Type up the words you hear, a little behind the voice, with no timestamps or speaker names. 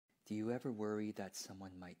Do you ever worry that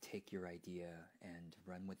someone might take your idea and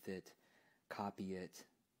run with it, copy it,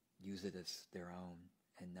 use it as their own,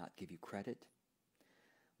 and not give you credit?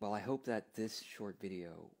 Well, I hope that this short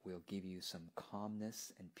video will give you some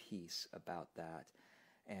calmness and peace about that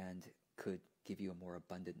and could give you a more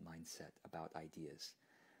abundant mindset about ideas.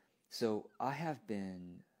 So I have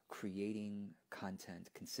been creating content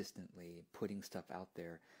consistently, putting stuff out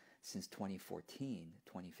there since 2014,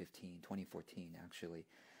 2015, 2014 actually.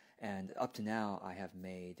 And up to now, I have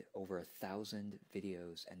made over 1,000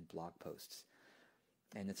 videos and blog posts.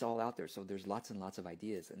 And it's all out there, so there's lots and lots of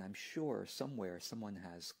ideas. And I'm sure somewhere someone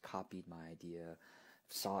has copied my idea,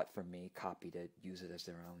 saw it from me, copied it, used it as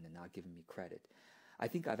their own, and not given me credit. I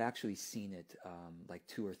think I've actually seen it like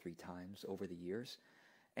 2 or 3 times over the years.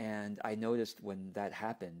 And I noticed when that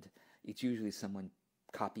happened, it's usually someone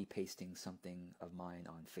copy-pasting something of mine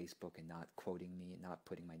on Facebook and not quoting me and not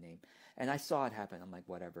putting my name. And I saw it happen. I'm like,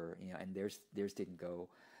 whatever, and theirs didn't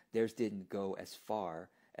go as far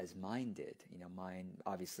as mine did. Mine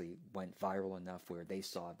obviously went viral enough where they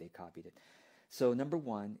saw it, they copied it. So number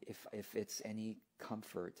one, if it's any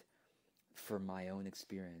comfort for my own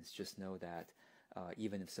experience, just know that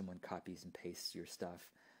even if someone copies and pastes your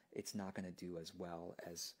stuff, it's not going to do as well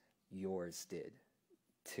as yours did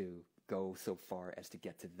to go so far as to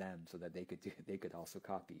get to them so that they could also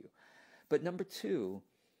copy you. But number two,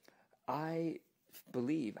 I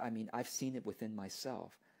believe, I've seen it within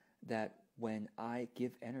myself, that when I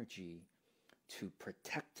give energy to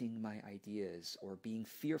protecting my ideas or being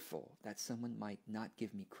fearful that someone might not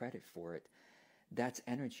give me credit for it, that's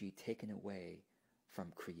energy taken away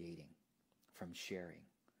from creating, from sharing,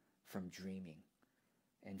 from dreaming,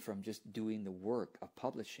 and from just doing the work of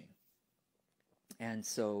publishing. And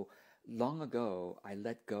so long ago, I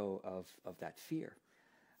let go of that fear.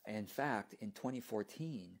 In fact, in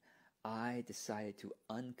 2014, I decided to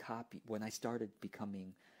uncopy. When I started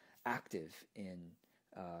becoming active in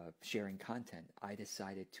sharing content, I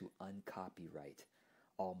decided to uncopyright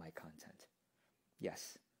all my content.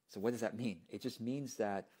 Yes. So what does that mean? It just means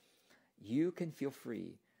that you can feel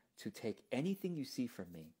free to take anything you see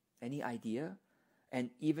from me, any idea, and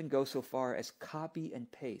even go so far as copy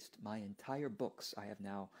and paste my entire books. I have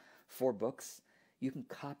now 4 books. You can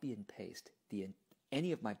copy and paste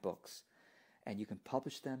any of my books, and you can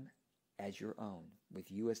publish them as your own, with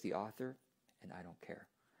you as the author, and I don't care.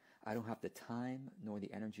 I don't have the time nor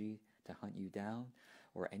the energy to hunt you down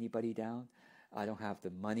or anybody down. I don't have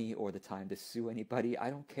the money or the time to sue anybody.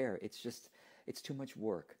 I don't care. It's too much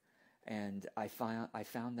work. And I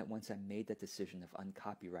found that once I made that decision of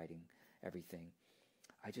uncopywriting everything,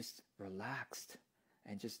 I just relaxed,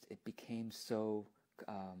 and it became so,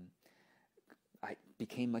 I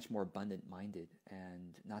became much more abundant-minded,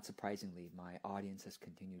 and not surprisingly, my audience has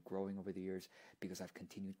continued growing over the years because I've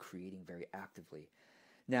continued creating very actively.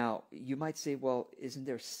 Now, you might say, well, isn't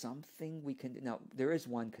there something we can do? Now, there is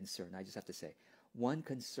one concern, I just have to say. One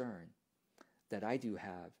concern that I do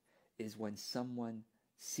have is when someone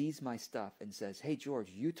sees my stuff and says, hey,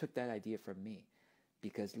 George, you took that idea from me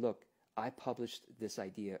because, look, I published this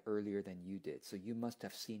idea earlier than you did, so you must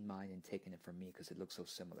have seen mine and taken it from me because it looks so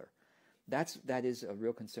similar. That is a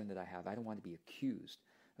real concern that I have. I don't want to be accused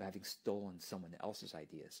of having stolen someone else's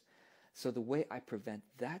ideas. So the way I prevent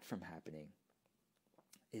that from happening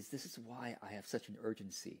is, this is why I have such an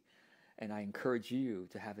urgency, and I encourage you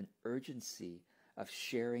to have an urgency of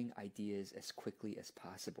sharing ideas as quickly as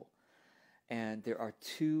possible. And there are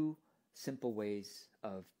 2 simple ways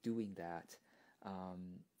of doing that.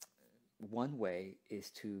 One way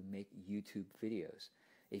is to make YouTube videos.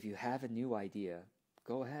 If you have a new idea,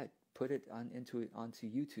 go ahead, put it onto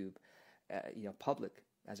YouTube,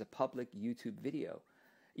 as a public YouTube video.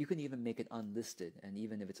 You can even make it unlisted, and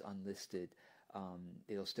even if it's unlisted,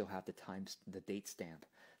 it'll still have the date stamp,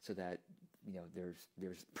 so that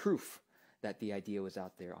there's proof that the idea was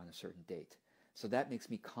out there on a certain date. So that makes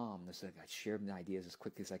me calm. So I share my ideas as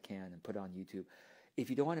quickly as I can and put it on YouTube. If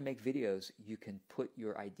you don't want to make videos, you can put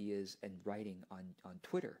your ideas and writing on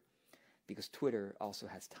Twitter, because Twitter also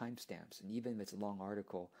has timestamps. And even if it's a long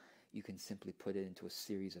article, you can simply put it into a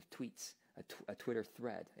series of tweets, a Twitter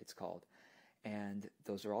thread, it's called. And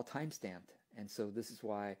those are all timestamped. And so this is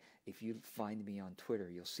why, if you find me on Twitter,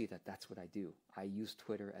 you'll see that that's what I do. I use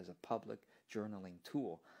Twitter as a public journaling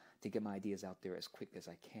tool to get my ideas out there as quick as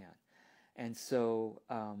I can. And so,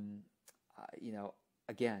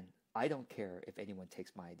 again, I don't care if anyone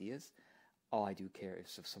takes my ideas. All I do care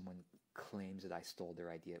is if someone claims that I stole their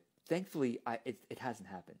idea. Thankfully, it hasn't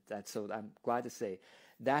happened. So I'm glad to say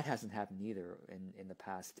that hasn't happened either in the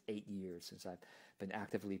past 8 years since I've been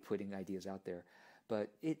actively putting ideas out there. But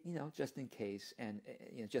just in case, and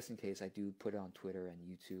just in case, I do put it on Twitter and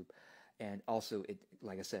YouTube, and also it,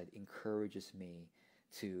 like I said, encourages me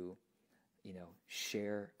to,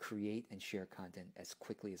 create and share content as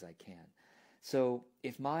quickly as I can. So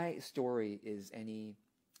if my story is any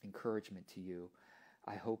encouragement to you,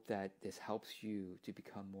 I hope that this helps you to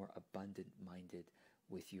become more abundant-minded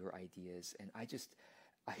with your ideas. And I just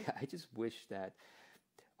wish that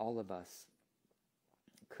all of us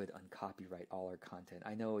could uncopyright all our content.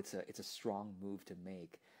 I know it's a strong move to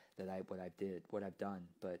make, what I've done,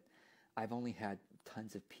 but I've only had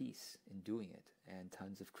tons of peace in doing it and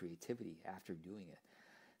tons of creativity after doing it.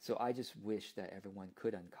 So I just wish that everyone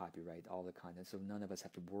could uncopyright all the content, so none of us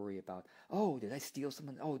have to worry about, oh, did I steal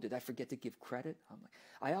someone? Oh, did I forget to give credit?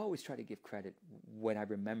 I always try to give credit when I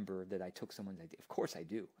remember that I took someone's idea. Of course I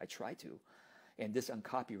do. I try to. And this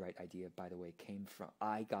uncopyright idea, by the way,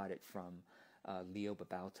 I got it from Leo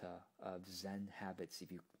Babauta of Zen Habits.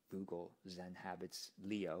 If you Google Zen Habits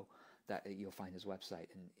Leo, that you'll find his website.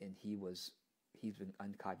 And he's been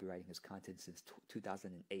uncopywriting his content since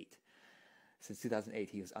 2008. Since 2008,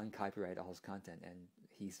 he has uncopyrighted all his content, and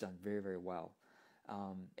he's done very, very well.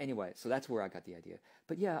 Anyway, so that's where I got the idea.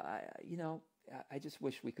 But yeah, I just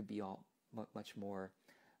wish we could be all much more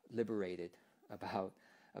liberated about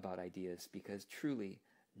ideas, because truly,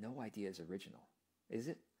 no idea is original, is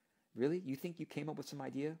it? Really? You think you came up with some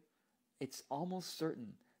idea? It's almost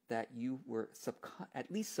certain that you were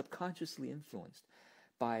at least subconsciously influenced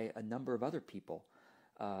by a number of other people.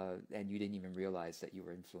 And you didn't even realize that you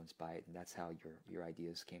were influenced by it, and that's how your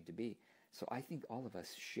ideas came to be. So I think all of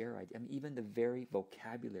us share ideas. I mean, even the very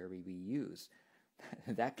vocabulary we use,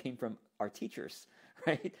 that came from our teachers,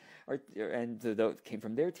 right? And those came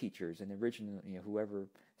from their teachers, and originally, whoever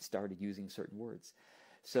started using certain words.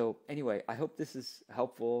 So anyway, I hope this is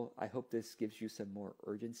helpful. I hope this gives you some more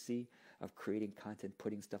urgency of creating content,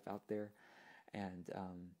 putting stuff out there. And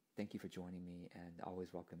thank you for joining me, and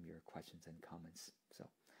always welcome your questions and comments. So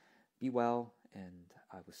be well, and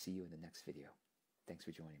I will see you in the next video. Thanks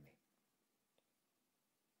for joining me.